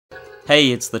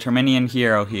Hey, it's the Terminian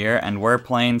Hero here, and we're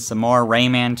playing some more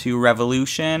Rayman 2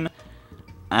 Revolution.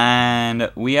 And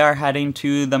we are heading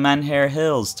to the Menhir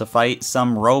Hills to fight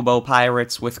some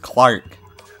robo-pirates with Clark.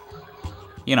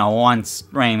 You know, once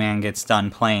Rayman gets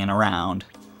done playing around.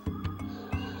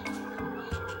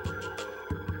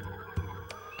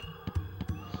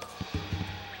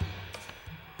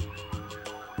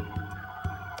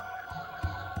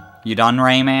 You done,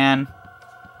 Rayman?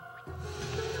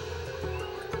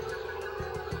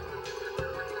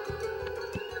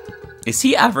 Is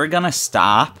he ever gonna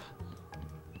stop?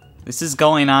 This is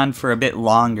going on for a bit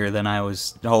longer than I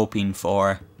was hoping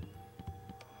for.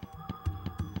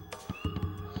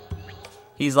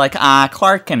 He's like,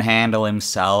 Clark can handle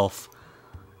himself.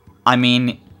 I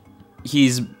mean,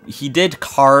 he did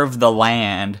carve the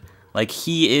land. Like,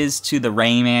 he is to the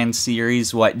Rayman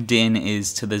series what Din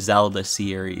is to the Zelda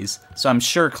series. So I'm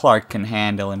sure Clark can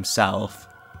handle himself.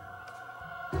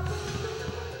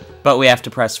 But we have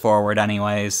to press forward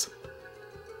anyways.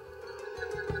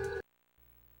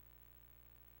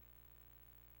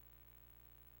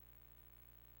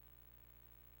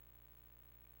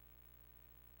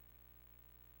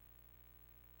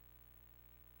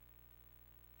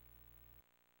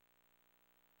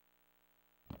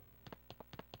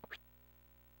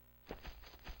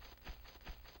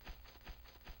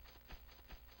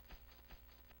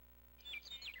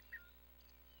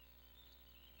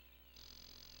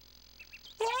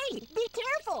 Hey, be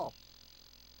careful!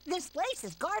 This place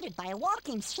is guarded by a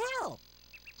walking shell.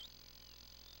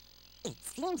 It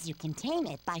seems you can tame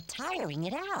it by tiring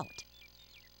it out.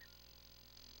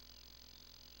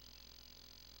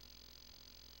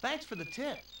 Thanks for the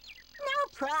tip.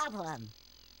 No problem.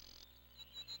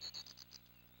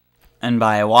 And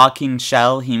by a walking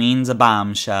shell, he means a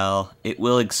bombshell. It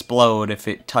will explode if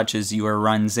it touches you or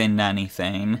runs into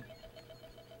anything.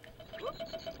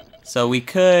 So we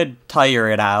could tire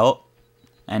it out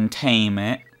and tame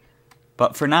it,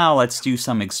 but for now let's do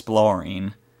some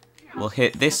exploring. We'll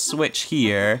hit this switch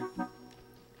here,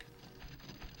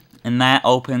 and that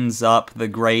opens up the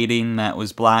grating that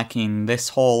was blocking this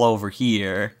hole over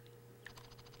here,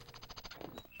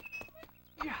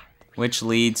 which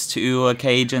leads to a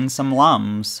cage and some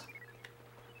lums.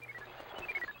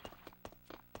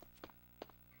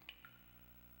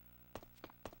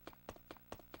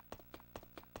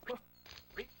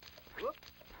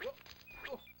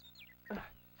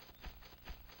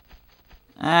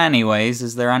 Anyways,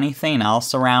 is there anything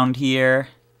else around here?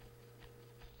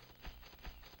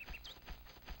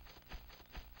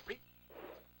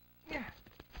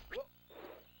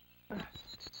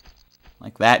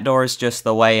 Like, that door's just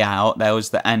the way out. That was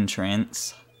the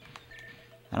entrance.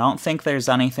 I don't think there's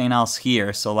anything else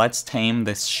here, so let's tame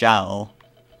this shell.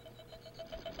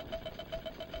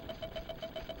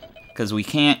 Because we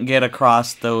can't get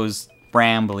across those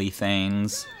brambly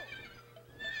things.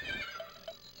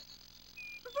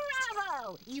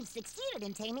 Bravo! You've succeeded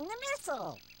in taming the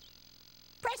missile.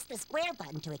 Press the square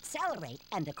button to accelerate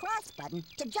and the cross button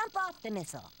to jump off the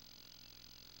missile.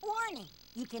 Warning!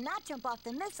 You cannot jump off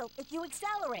the missile if you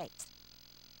accelerate.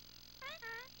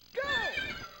 Go!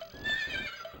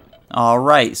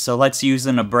 Alright, so let's use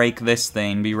it to break this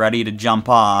thing. Be ready to jump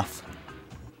off.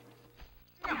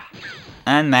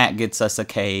 And that gets us a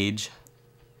cage.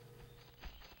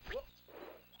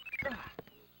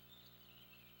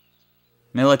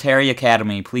 Military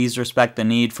Academy, please respect the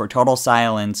need for total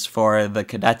silence for the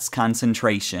cadets'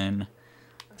 concentration.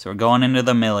 So we're going into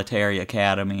the Military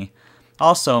Academy.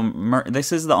 Also,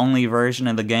 this is the only version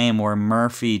of the game where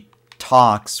Murphy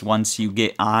talks once you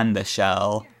get on the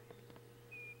shell.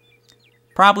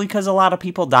 Probably because a lot of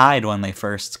people died when they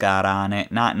first got on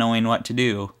it, not knowing what to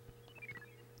do.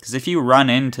 Because if you run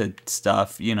into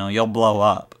stuff, you know, you'll blow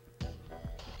up.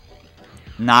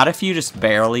 Not if you just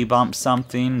barely bump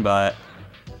something, but...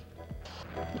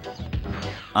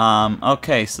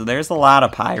 okay, so there's a lot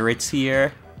of pirates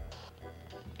here.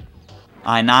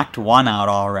 I knocked one out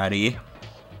already.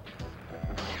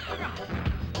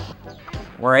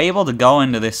 We're able to go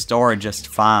into this store just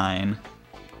fine.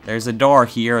 There's a door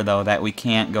here, though, that we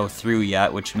can't go through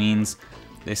yet, which means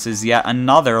this is yet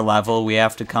another level we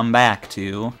have to come back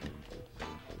to.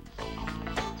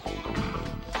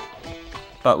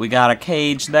 But we got a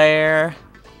cage there.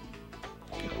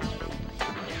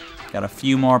 Got a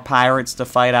few more pirates to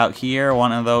fight out here.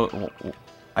 One of those...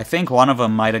 I think one of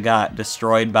them might have got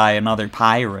destroyed by another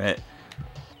pirate.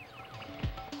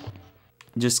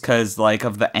 Just because, like,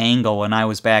 of the angle when I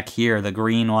was back here, the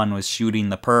green one was shooting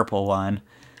the purple one.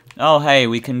 Oh, hey,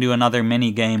 we can do another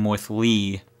mini game with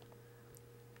Lee.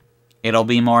 It'll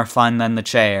be more fun than the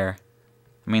chair.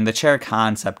 I mean, the chair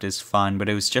concept is fun, but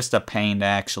it was just a pain to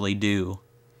actually do.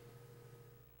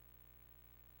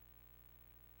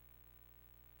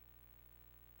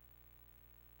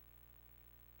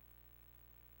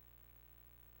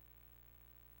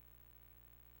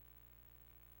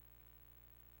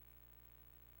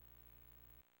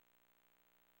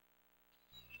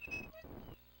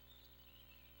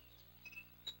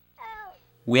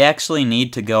 We actually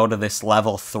need to go to this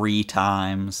level 3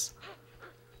 times.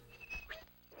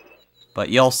 But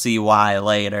you'll see why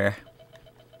later.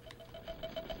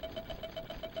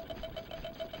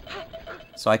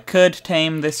 So I could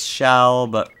tame this shell,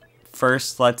 but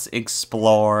first let's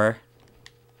explore.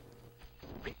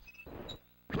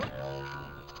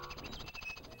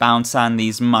 Bounce on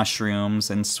these mushrooms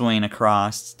and swing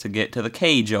across to get to the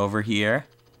cage over here.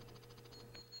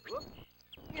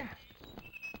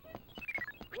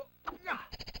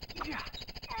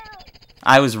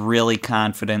 I was really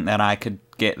confident that I could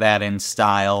get that in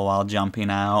style while jumping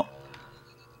out.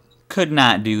 Could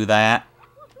not do that.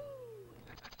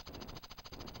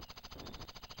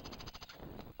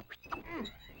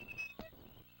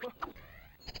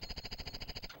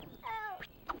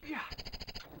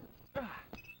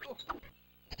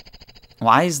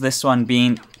 Why is this one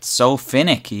being so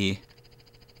finicky?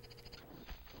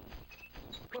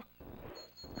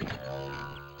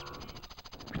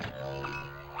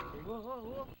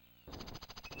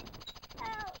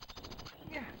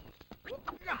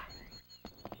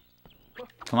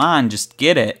 Come on, just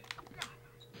get it.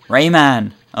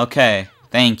 Rayman! Okay,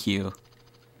 thank you.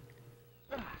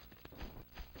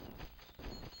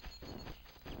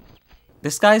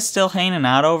 This guy's still hanging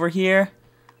out over here?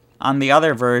 On the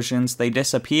other versions, they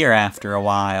disappear after a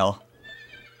while.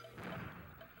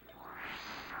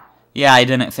 Yeah, I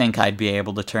didn't think I'd be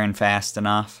able to turn fast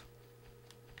enough.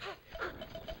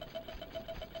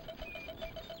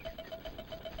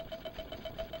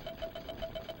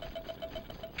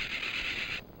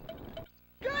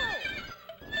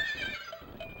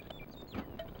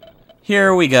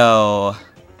 Here we go.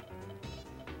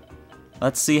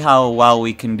 Let's see how well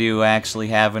we can do actually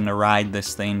having to ride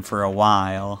this thing for a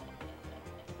while.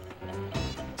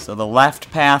 So the left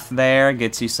path there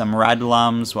gets you some red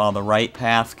lums, while the right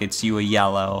path gets you a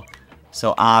yellow.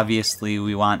 So obviously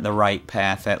we want the right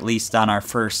path, at least on our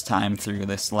first time through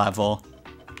this level.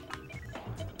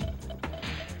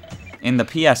 In the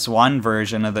PS1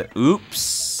 version of the...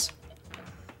 Oops!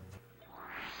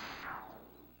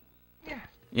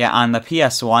 Yeah, on the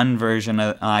PS1 version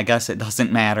of... I guess it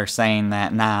doesn't matter saying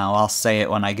that now. I'll say it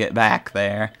when I get back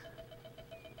there.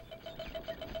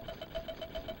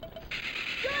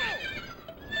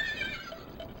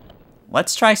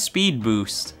 Let's try speed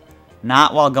boost.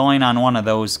 Not while going on one of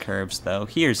those curves, though.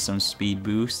 Here's some speed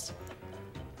boost.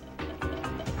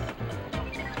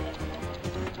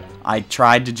 I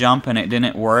tried to jump and it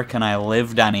didn't work, and I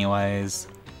lived anyways.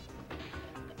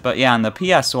 But yeah, in the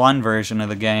PS1 version of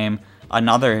the game,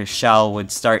 another shell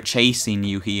would start chasing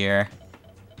you here.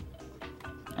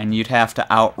 And you'd have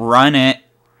to outrun it.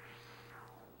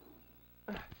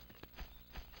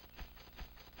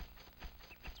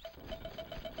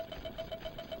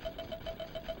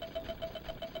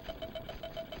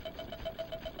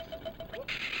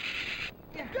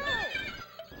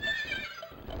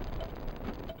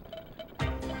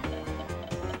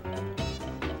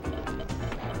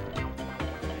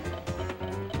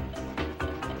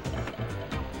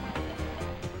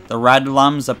 The red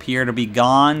lums appear to be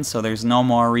gone, so there's no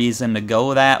more reason to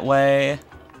go that way.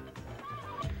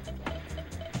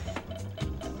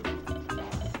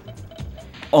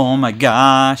 Oh my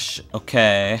gosh.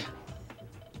 Okay.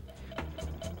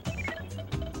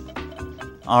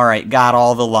 Alright, got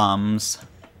all the lums.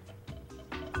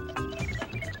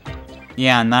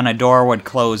 Yeah, and then a door would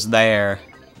close there,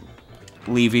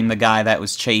 leaving the guy that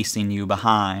was chasing you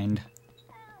behind.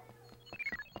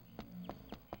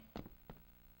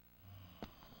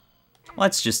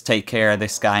 Let's just take care of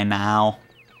this guy now.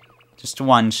 Just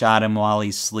one-shot him while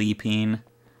he's sleeping.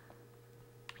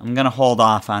 I'm gonna hold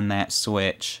off on that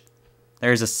switch.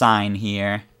 There's a sign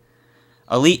here.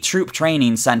 Elite Troop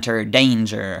Training Center,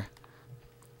 danger.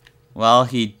 Well,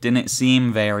 he didn't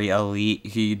seem very elite.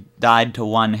 He died to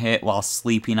one hit while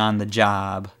sleeping on the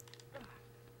job.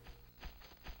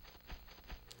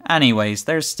 Anyways,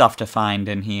 there's stuff to find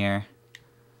in here.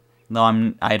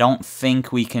 Though I don't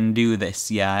think we can do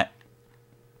this yet.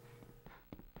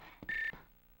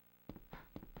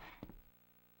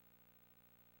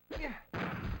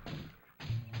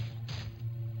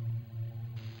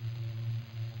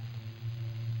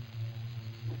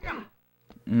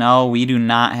 No, we do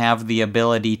not have the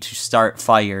ability to start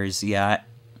fires yet.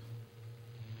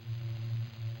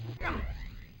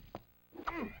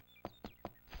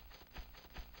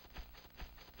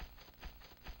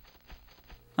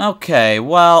 Okay,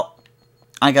 well,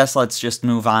 I guess let's just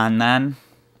move on then.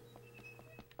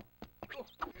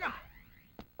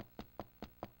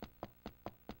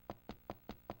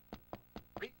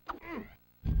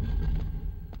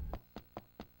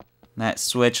 That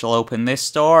switch will open this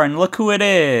door, and look who it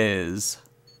is!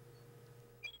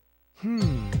 Whoa.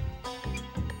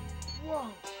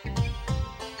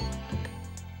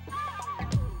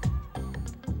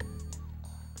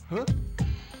 Huh?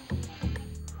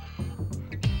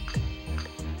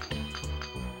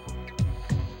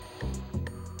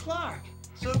 Clark,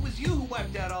 so it was you who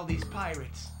wiped out all these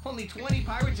pirates. Only 20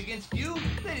 pirates against you?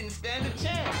 They didn't stand a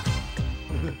chance.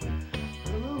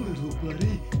 Hello, little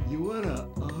buddy. You wanna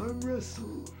arm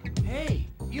wrestle? Hey,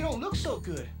 you don't look so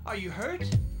good. Are you hurt?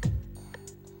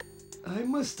 I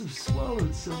must have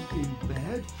swallowed something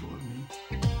bad for me.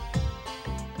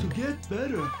 To get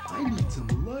better, I need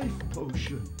some life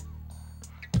potion.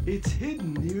 It's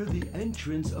hidden near the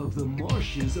entrance of the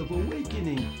Marshes of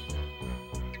Awakening,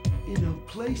 in a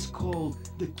place called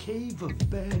the Cave of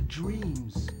Bad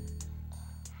Dreams.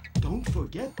 Don't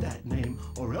forget that name,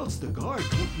 or else the guard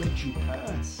won't let you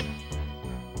pass.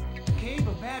 Cave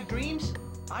of Bad Dreams?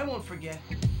 I won't forget.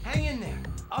 Hang in there.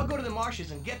 I'll go to the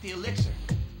marshes and get the elixir.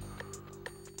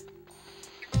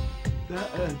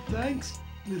 Thanks,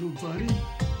 little buddy.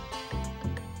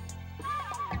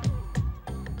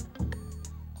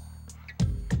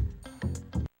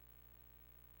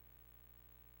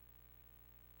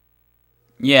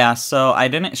 Yeah, so I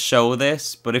didn't show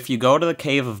this, but if you go to the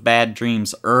Cave of Bad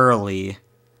Dreams early...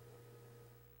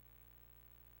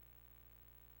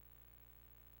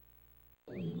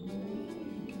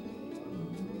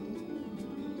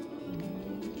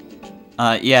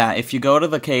 yeah, if you go to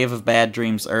the Cave of Bad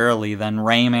Dreams early, then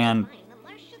Rayman... Find the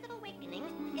Marshes of Awakening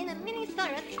in a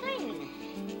mini-saurus plane.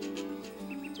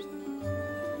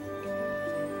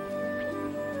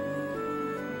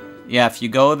 Yeah, if you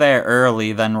go there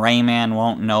early, then Rayman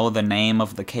won't know the name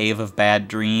of the Cave of Bad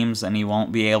Dreams, and he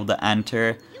won't be able to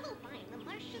enter. You will find the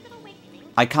Marshes of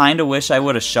Awakening. I kinda wish I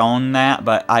would have shown that,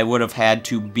 but I would have had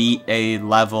to beat a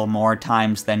level more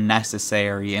times than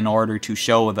necessary in order to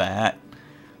show that.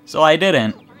 So I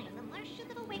didn't. You will find the Marshes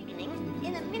of Awakening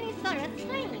in a mini-saurus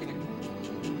plane.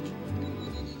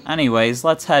 Anyways,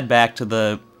 let's head back to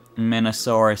the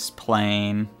Minosaurus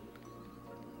plane.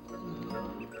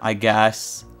 I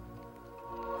guess.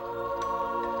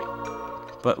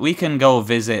 But we can go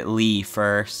visit Lee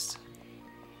first.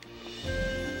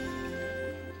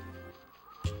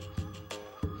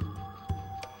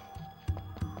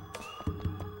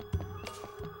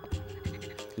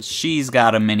 'Cause she's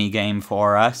got a mini game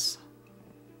for us.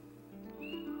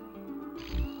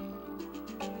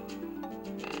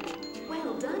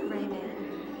 Well done,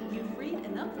 Rayman. You've freed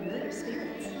enough familiar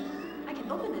spirits. I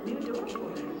can open a new door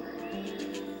for you.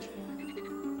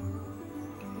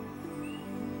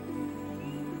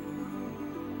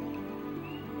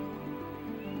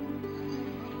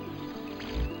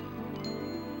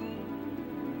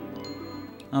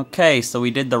 Okay, so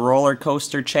we did the roller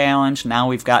coaster challenge, now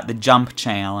we've got the jump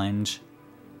challenge.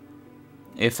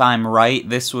 If I'm right,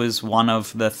 this was one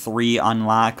of the 3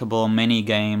 unlockable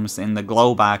minigames in the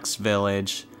Glowbox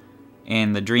Village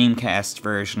in the Dreamcast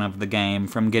version of the game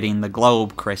from getting the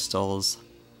globe crystals.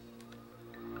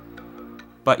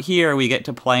 But here we get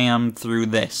to play them through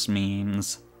this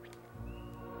means.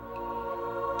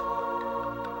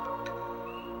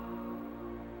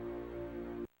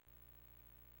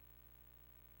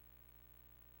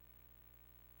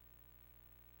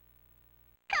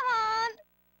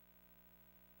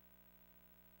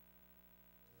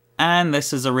 And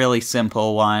this is a really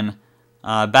simple one.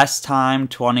 Best time,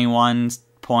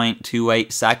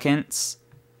 21.28 seconds.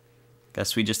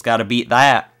 Guess we just gotta beat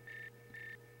that.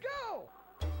 Go!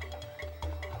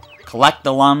 Collect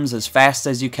the lums as fast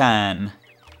as you can.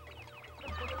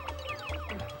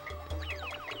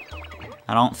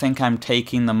 I don't think I'm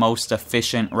taking the most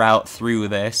efficient route through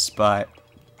this, but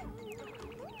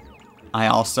I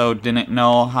also didn't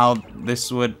know how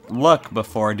this would look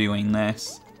before doing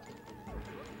this.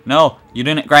 No, you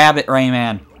didn't grab it,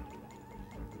 Rayman.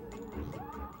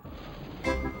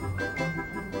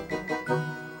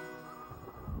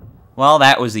 Well,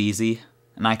 that was easy,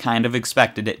 and I kind of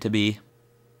expected it to be.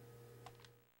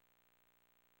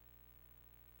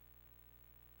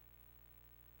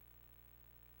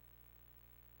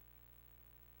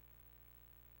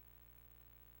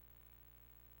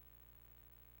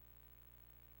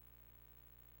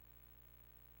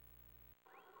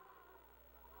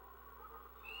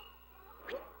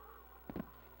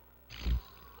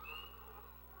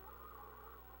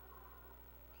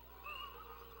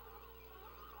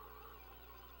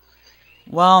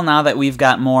 Well, now that we've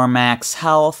got more max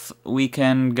health, we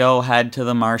can go head to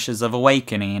the Marshes of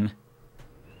Awakening.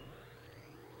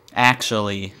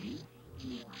 Actually,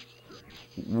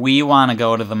 we want to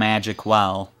go to the Magic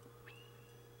Well.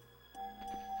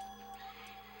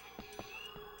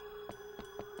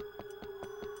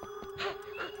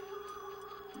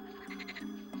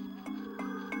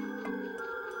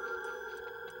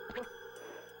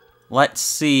 Let's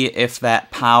see if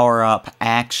that power-up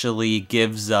actually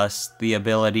gives us the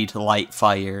ability to light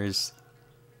fires.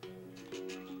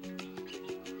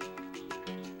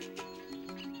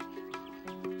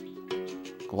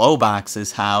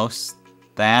 Glowbox's house.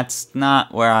 That's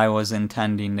not where I was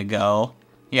intending to go.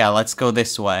 Yeah, let's go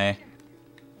this way.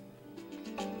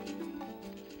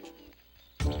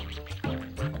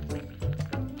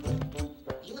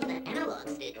 Use the analog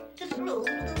stick to scroll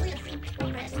through the list.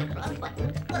 Press the cross button.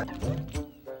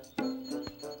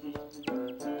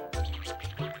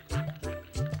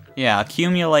 Yeah,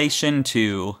 accumulation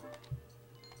 2.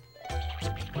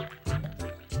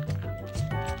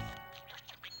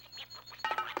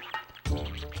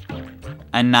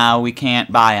 And now we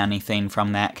can't buy anything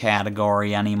from that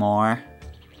category anymore.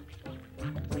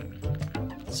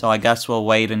 So I guess we'll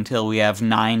wait until we have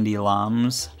 90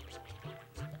 lums.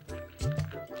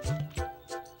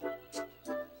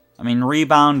 I mean,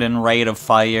 rebound and rate of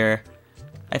fire.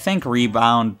 I think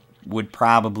rebound would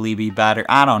probably be better.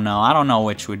 I don't know. I don't know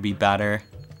which would be better.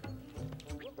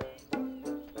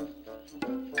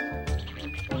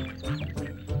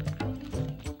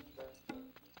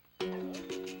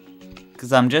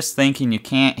 Because I'm just thinking you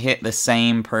can't hit the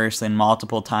same person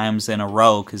multiple times in a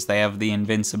row because they have the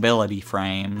invincibility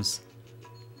frames.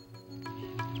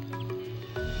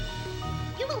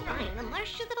 You will find the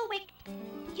Marshes of Awakening.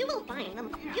 You will find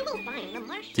them. You will find the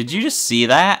Marshes. Did you just see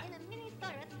that?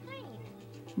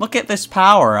 Look at this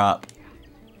power-up.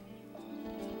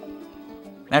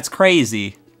 That's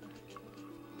crazy.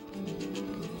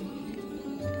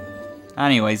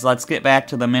 Anyways, let's get back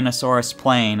to the Minosaurus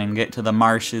Plain and get to the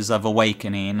Marshes of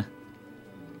Awakening.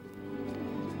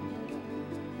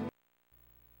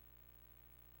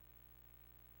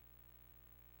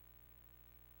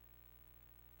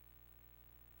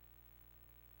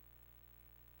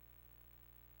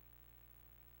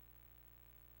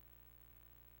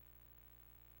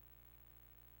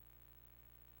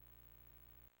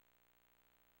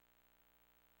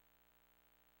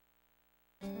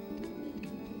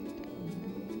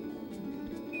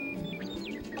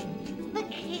 The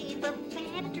Cave of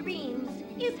Bad Dreams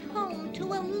is home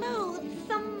to a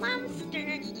loathsome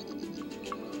monster.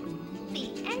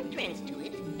 The entrance to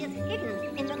it is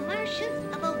hidden in the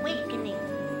Marshes of Awakening.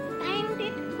 Find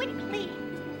it quickly.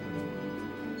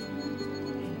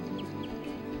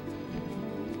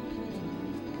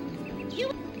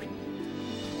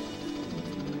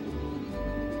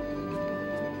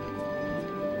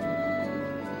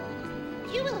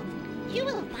 You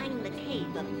will find the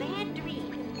Cave of Bad Dreams.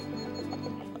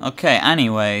 Okay,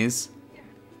 anyways.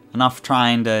 Enough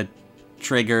trying to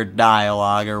trigger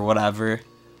dialogue or whatever.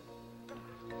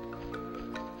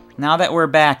 Now that we're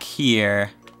back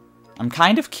here, I'm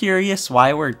kind of curious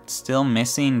why we're still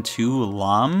missing 2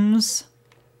 lums.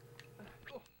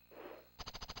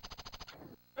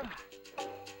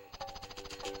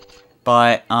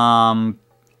 But,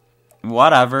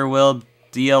 whatever, we'll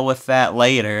deal with that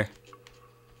later.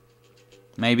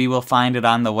 Maybe we'll find it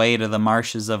on the way to the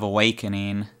Marshes of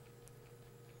Awakening.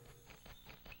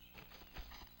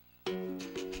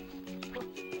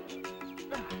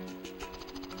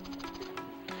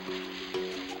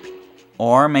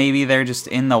 Or maybe they're just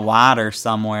in the water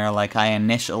somewhere like I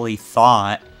initially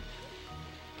thought.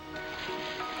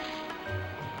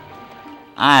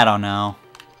 I don't know.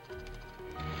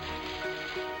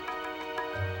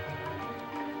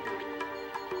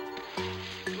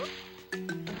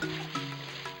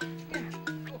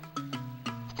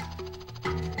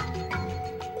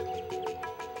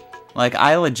 Like,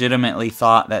 I legitimately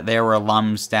thought that there were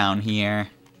lums down here.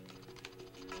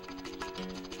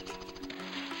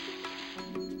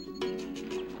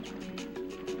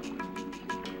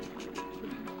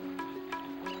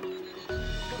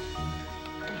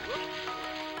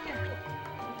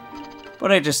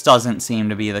 But it just doesn't seem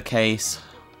to be the case.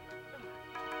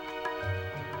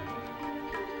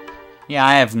 Yeah,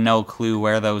 I have no clue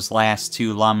where those last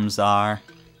 2 lums are.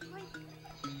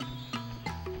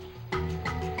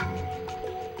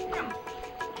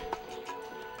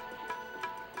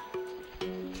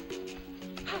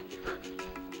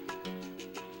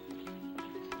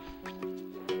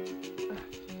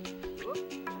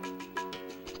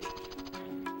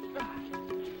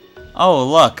 Oh,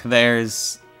 look,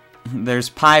 there's there's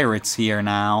pirates here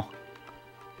now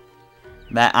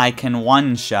that I can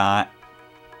one-shot.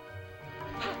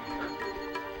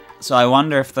 So I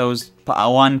wonder if those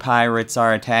one pirates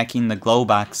are attacking the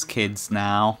Glowbox kids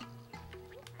now.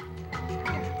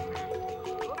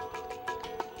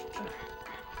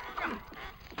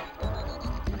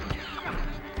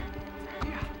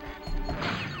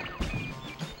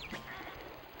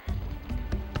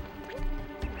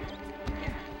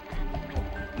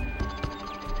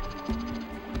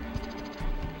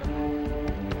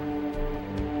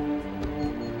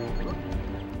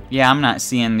 Yeah, I'm not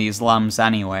seeing these lums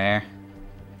anywhere.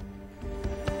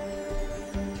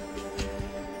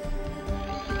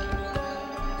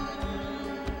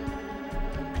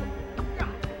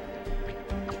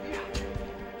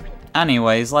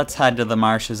 Anyways, let's head to the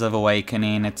Marshes of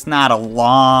Awakening. It's not a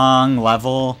long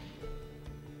level.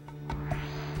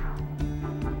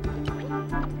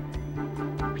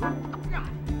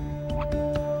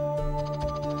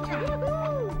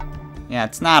 Yeah,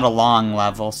 it's not a long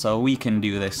level, so we can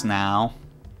do this now.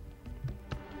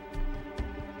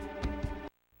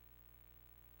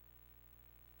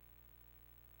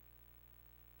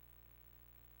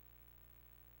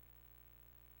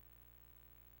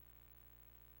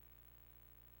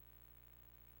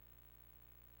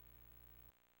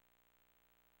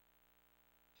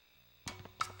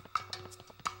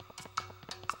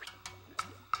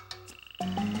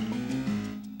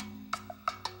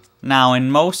 Now,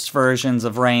 in most versions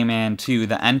of Rayman 2,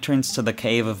 the entrance to the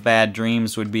Cave of Bad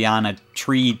Dreams would be on a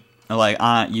tree, like,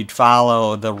 you'd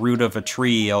follow the root of a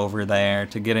tree over there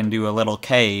to get into a little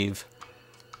cave.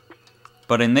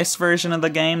 But in this version of the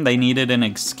game, they needed an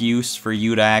excuse for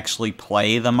you to actually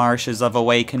play the Marshes of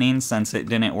Awakening, since it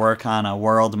didn't work on a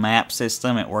world map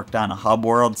system, it worked on a hub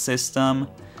world system.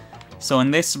 So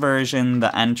in this version,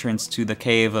 the entrance to the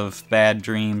Cave of Bad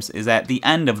Dreams is at the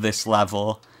end of this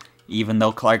level, even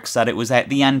though Clark said it was at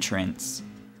the entrance.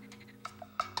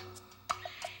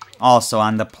 Also,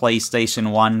 on the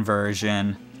PlayStation 1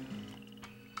 version,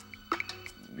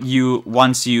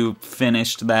 once you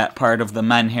finished that part of the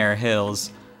Menhir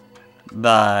Hills,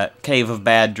 the Cave of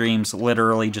Bad Dreams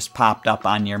literally just popped up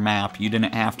on your map. You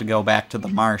didn't have to go back to the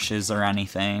marshes or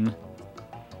anything.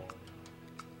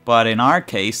 But in our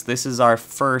case, this is our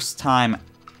first time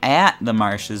at the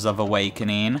Marshes of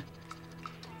Awakening.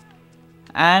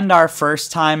 And our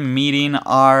first time meeting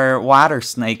our water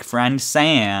snake friend,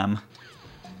 Sam.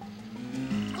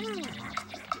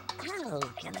 Oh,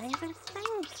 can I ever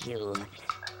thank you?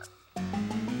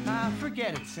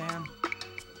 Forget it, Sam.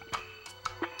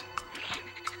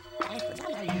 I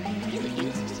forgot I really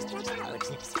used to start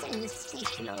out. It's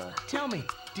sensational. Tell me,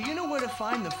 do you know where to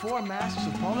find the 4 masks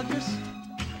of Polygus?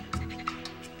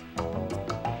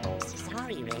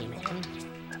 Sorry, Rayman.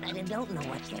 I don't know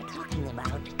what you're talking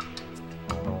about.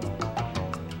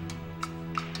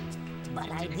 But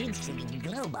I did see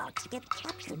Glowbox get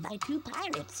captured by 2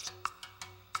 pirates.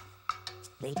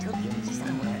 They took him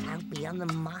somewhere out beyond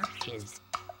the marshes.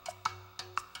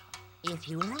 If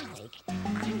you like,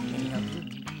 I can help you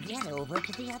get over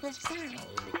to the other side.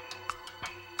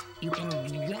 You can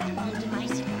grab onto my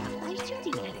scarf by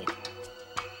shooting at it.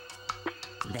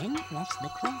 Then press the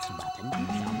cross button to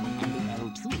jump and the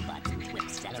L2 button to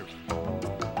accelerate.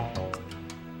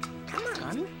 Come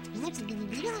on, let's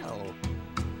go.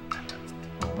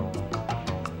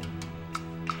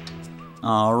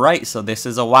 Alright, so this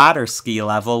is a water ski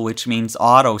level, which means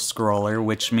auto-scroller,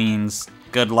 which means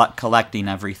good luck collecting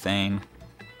everything.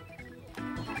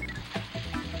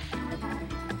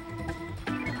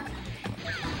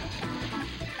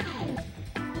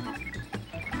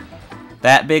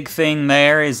 That big thing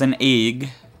there is an egg.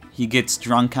 He gets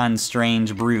drunk on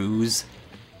strange brews.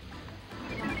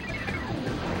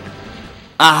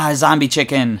 Ah, zombie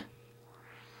chicken!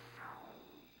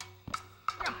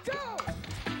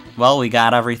 Well, we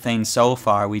got everything so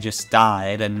far, we just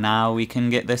died, and now we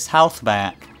can get this health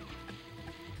back.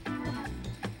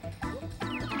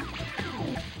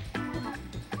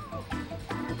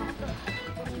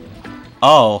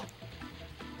 Oh.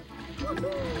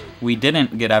 We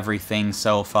didn't get everything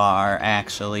so far,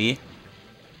 actually.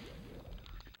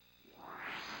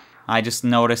 I just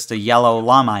noticed a yellow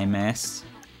lum I missed.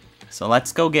 So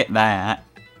let's go get that.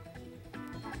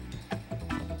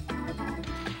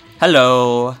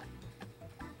 Hello!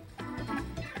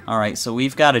 Alright, so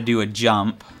we've got to do a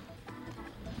jump.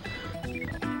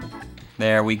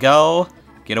 There we go.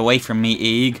 Get away from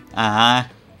me, Egg. I'm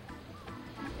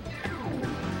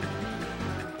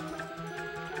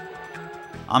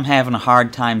having a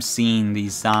hard time seeing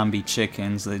these zombie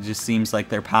chickens. It just seems like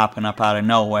they're popping up out of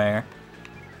nowhere.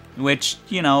 Which,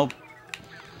 you know,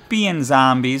 being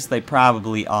zombies, they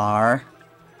probably are.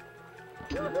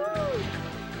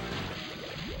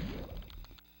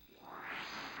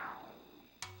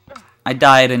 I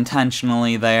died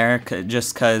intentionally there,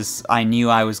 just because I knew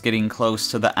I was getting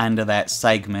close to the end of that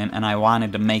segment, and I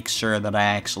wanted to make sure that I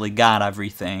actually got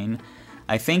everything.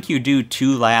 I think you do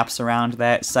 2 laps around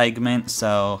that segment,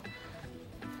 so,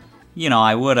 you know,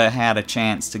 I would have had a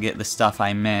chance to get the stuff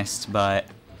I missed, but,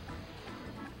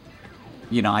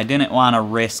 you know, I didn't want to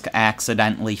risk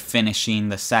accidentally finishing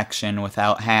the section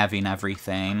without having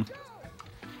everything.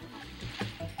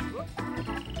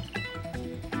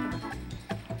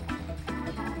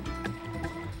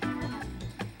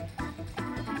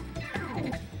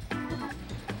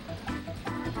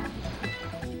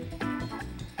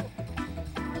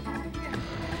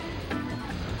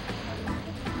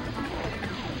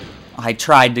 I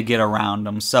tried to get around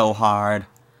them so hard.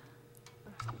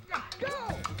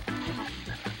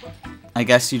 I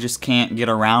guess you just can't get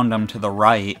around them to the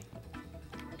right.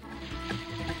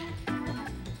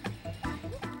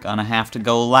 Gonna have to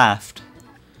go left.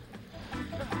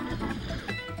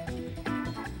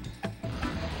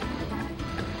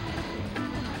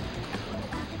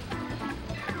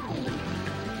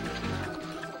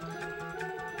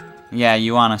 Yeah,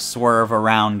 you want to swerve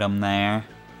around them there.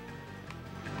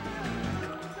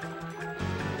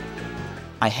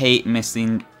 I hate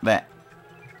missing that.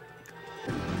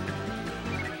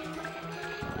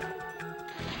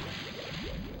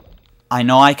 I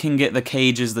know I can get the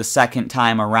cages the second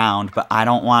time around, but I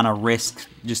don't want to risk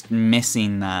just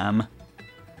missing them.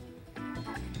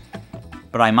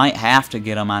 But I might have to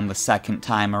get them on the second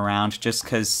time around, just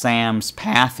because Sam's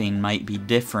pathing might be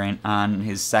different on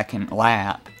his second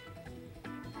lap.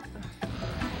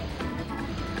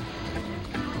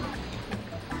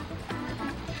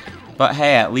 But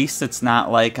hey, at least it's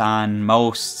not like on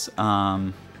most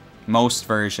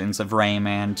versions of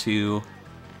Rayman 2.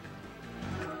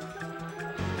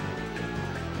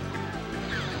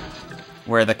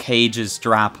 Where the cages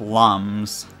drop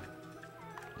lums.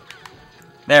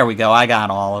 There we go, I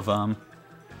got all of them.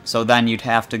 So then you'd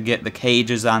have to get the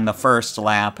cages on the first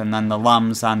lap and then the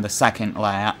lums on the second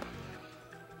lap.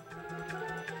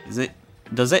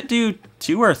 Does it do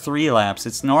 2 or 3 laps?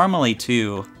 It's normally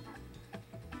 2.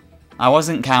 I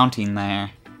wasn't counting there.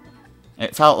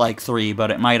 It felt like 3, but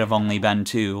it might have only been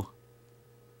 2.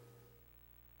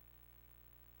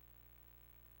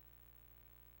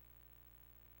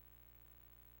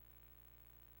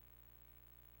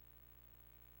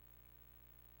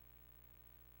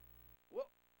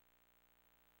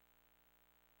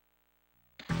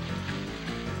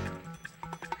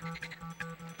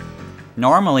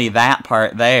 Normally that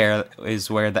part there is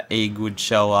where the egg would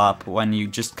show up when you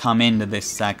just come into this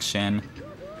section.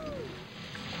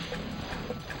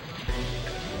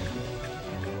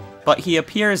 But he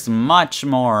appears much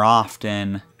more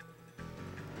often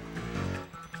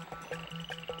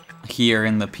here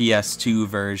in the PS2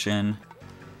 version.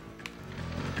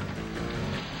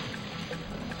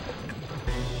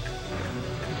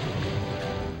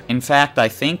 In fact, I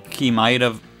think he might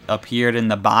have appeared in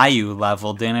the Bayou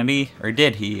level, didn't he? Or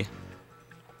did he?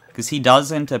 Because he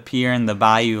doesn't appear in the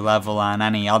Bayou level on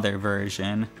any other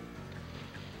version.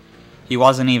 He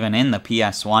wasn't even in the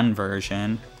PS1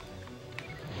 version.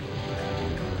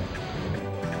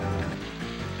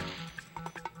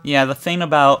 Yeah, the thing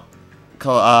about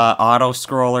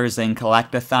auto-scrollers and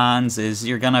collectathons is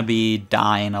you're gonna be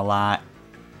dying a lot.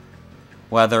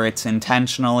 Whether it's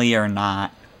intentionally or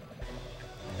not.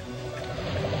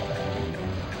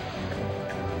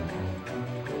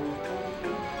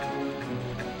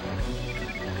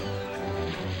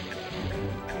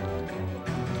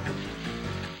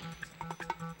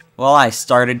 Well, I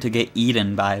started to get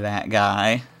eaten by that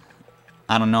guy.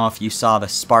 I don't know if you saw the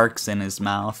sparks in his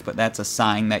mouth, but that's a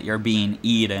sign that you're being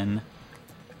eaten.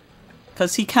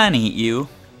 'Cause he can eat you.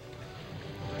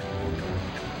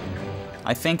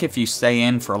 I think if you stay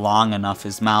in for long enough,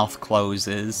 his mouth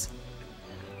closes.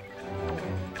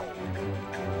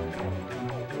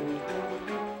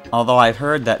 Although I've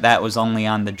heard that that was only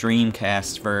on the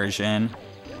Dreamcast version.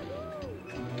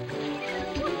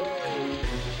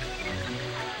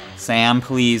 Sam,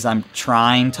 please, I'm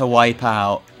trying to wipe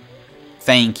out.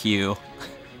 Thank you.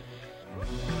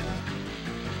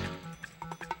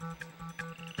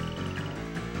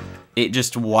 It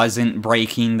just wasn't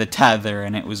breaking the tether,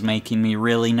 and it was making me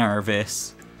really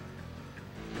nervous.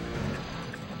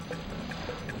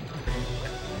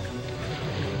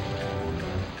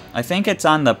 I think it's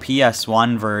on the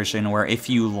PS1 version where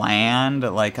if you land,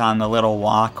 like on the little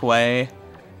walkway,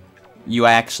 you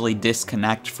actually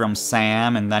disconnect from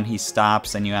Sam, and then he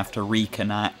stops and you have to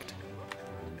reconnect.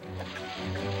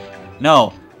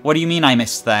 No. What do you mean I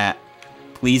missed that?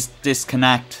 Please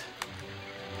disconnect.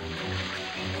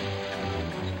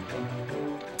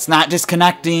 It's not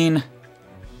disconnecting.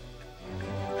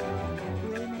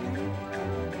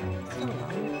 So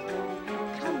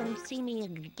long. Come and see me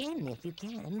again if you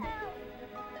can.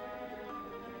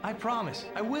 I promise,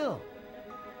 I will.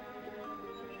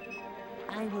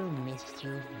 I will miss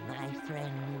you, my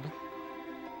friend.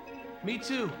 Me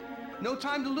too. No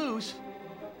time to lose.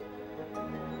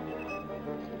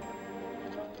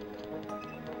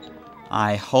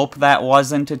 I hope that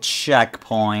wasn't a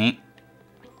checkpoint.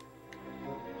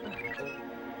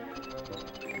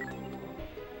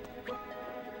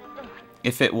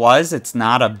 If it was, it's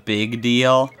not a big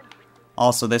deal.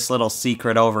 Also, this little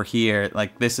secret over here,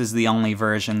 like, this is the only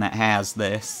version that has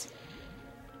this.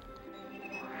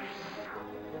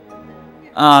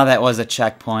 Ah, that was a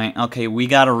checkpoint. Okay, we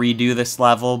gotta redo this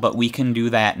level, but we can do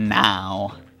that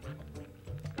now.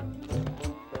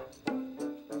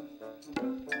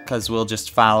 Because we'll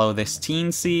just follow this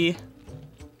teensy.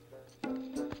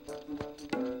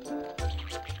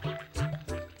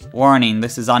 Warning,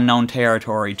 this is unknown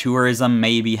territory. Tourism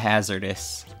may be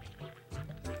hazardous.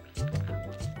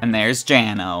 And there's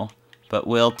Jano, but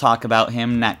we'll talk about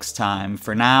him next time.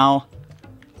 For now,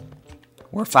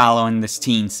 we're following this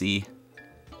teensy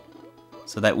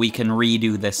so that we can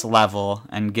redo this level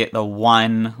and get the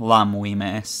one lum we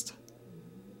missed.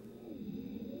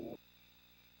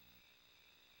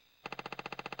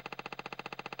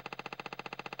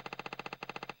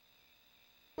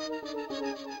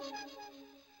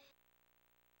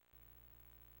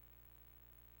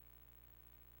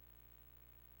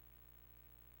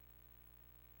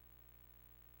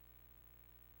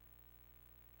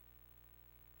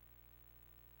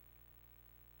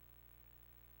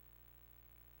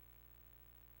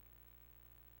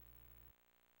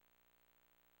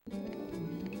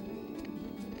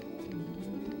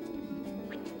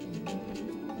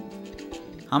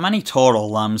 How many total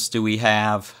lums do we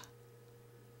have?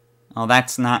 Oh,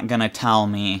 that's not gonna tell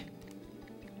me.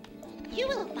 You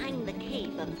will find the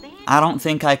cave of Bear. I don't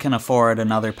think I can afford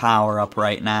another power-up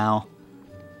right now.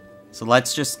 So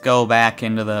let's just go back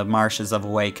into the Marshes of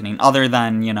Awakening, other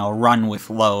than, you know, run with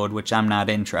load, which I'm not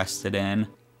interested in.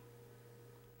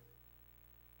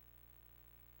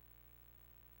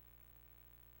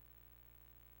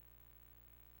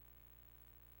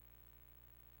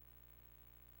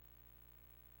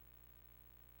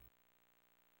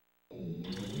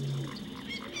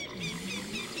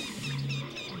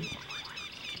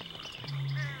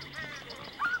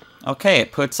 Okay,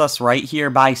 it puts us right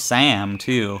here by Sam,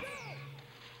 too.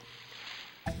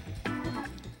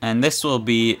 And this will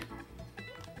be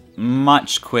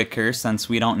much quicker since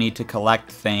we don't need to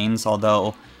collect things,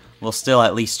 although we'll still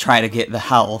at least try to get the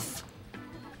health.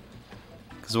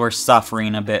 Because we're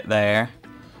suffering a bit there.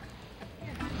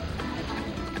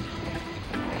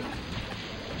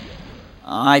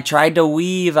 I tried to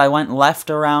weave, I went left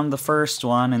around the first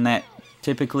one, and that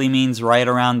typically means right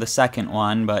around the second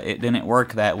one, but it didn't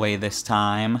work that way this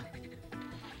time.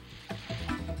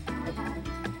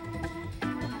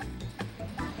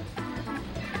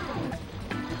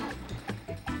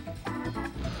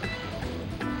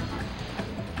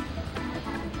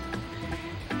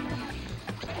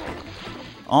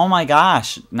 Oh my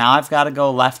gosh, now I've got to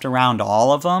go left around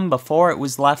all of them? Before it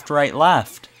was left, right,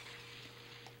 left.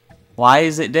 Why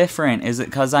is it different? Is it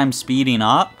because I'm speeding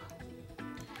up?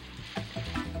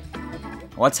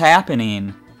 What's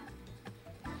happening?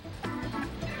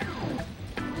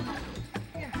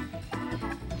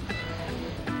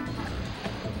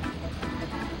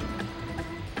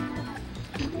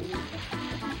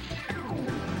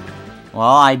 Well,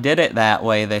 I did it that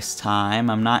way this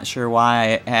time. I'm not sure why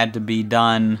it had to be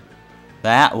done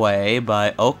that way,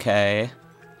 but okay.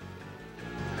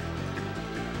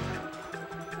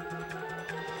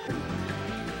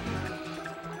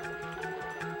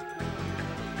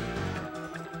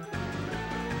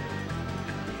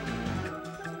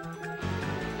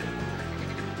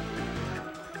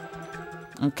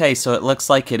 Okay, so it looks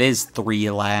like it is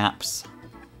 3 laps.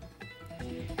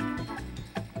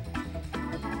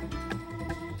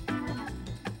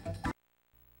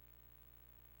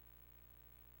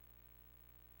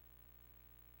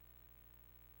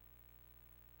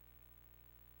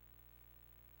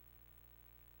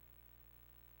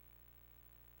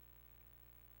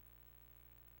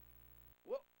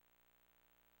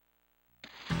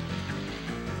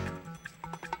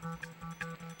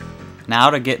 Now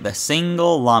to get the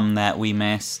single lum that we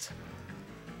missed.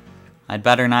 I'd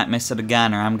better not miss it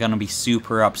again or I'm gonna be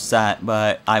super upset,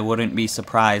 but I wouldn't be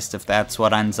surprised if that's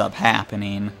what ends up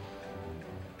happening.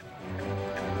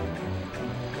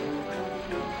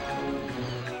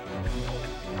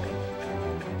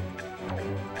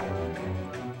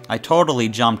 I totally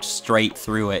jumped straight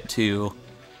through it, too.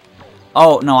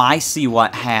 Oh, no, I see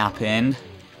what happened.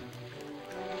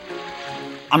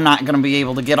 I'm not gonna be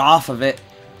able to get off of it.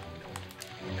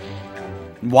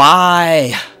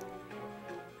 Why?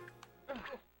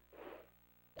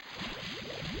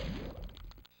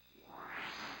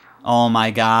 Oh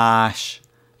my gosh.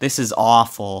 This is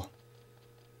awful.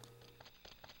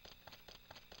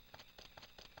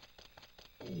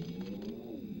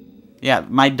 Yeah,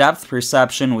 my depth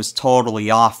perception was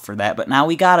totally off for that, but now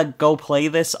we gotta go play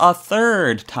this a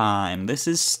third time. This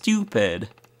is stupid.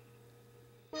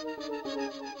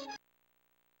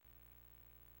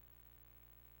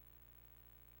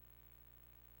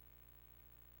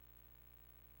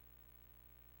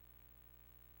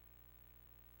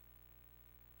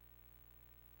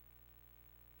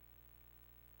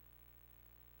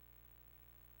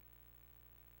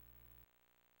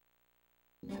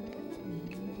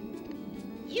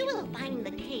 You will find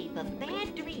the cave of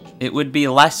bad dreams. It would be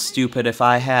less stupid if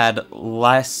I had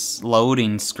less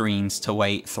loading screens to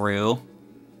wait through.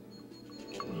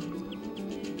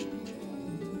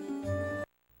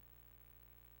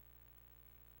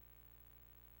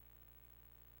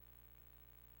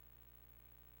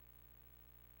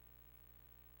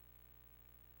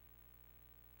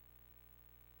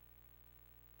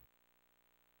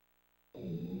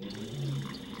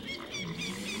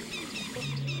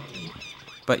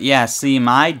 But yeah, see,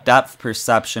 my depth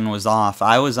perception was off.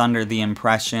 I was under the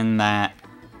impression that,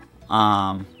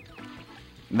 that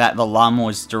the lum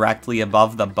was directly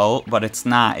above the boat, but it's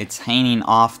not. It's hanging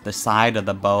off the side of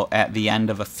the boat at the end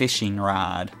of a fishing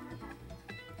rod.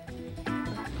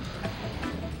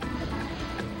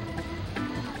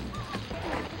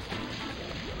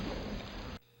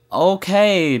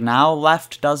 Okay, now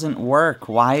left doesn't work.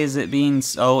 Why is it being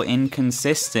so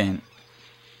inconsistent?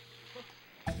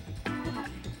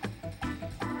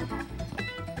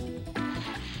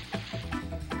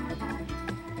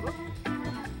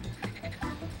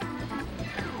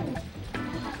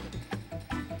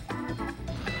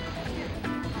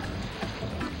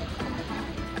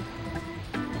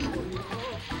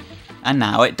 And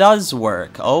now it does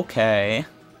work. Okay.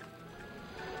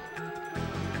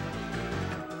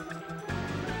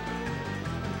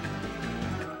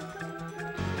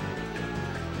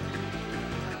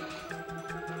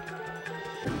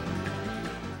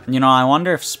 You know, I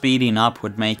wonder if speeding up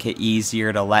would make it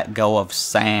easier to let go of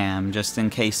Sam, just in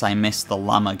case I miss the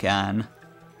lum again.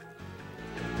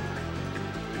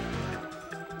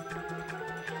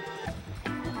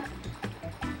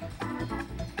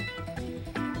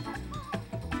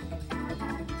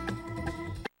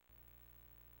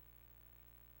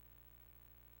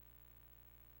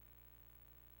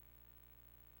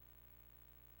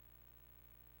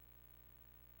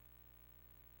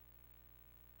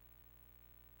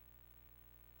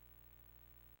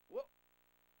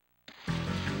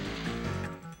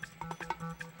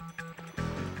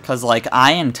 Because, like,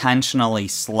 I intentionally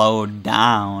slowed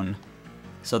down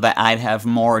so that I'd have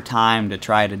more time to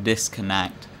try to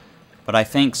disconnect. But I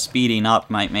think speeding up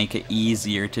might make it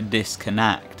easier to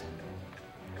disconnect.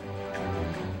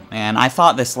 Man, I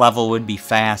thought this level would be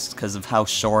fast because of how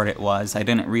short it was. I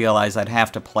didn't realize I'd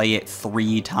have to play it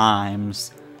 3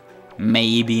 times.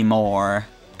 Maybe more.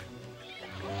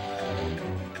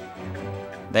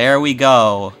 There we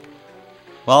go.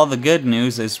 Well, the good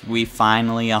news is we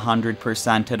finally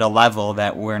 100%ed a level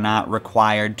that we're not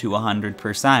required to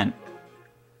 100%.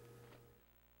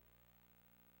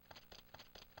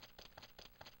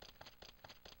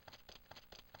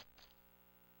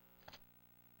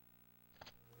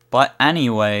 But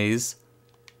anyways,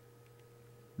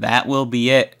 that will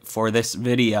be it for this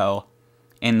video.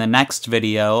 In the next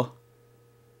video,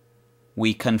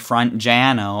 we confront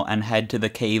Jano and head to the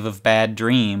Cave of Bad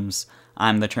Dreams.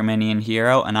 I'm the Terminian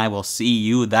Hero, and I will see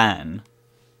you then.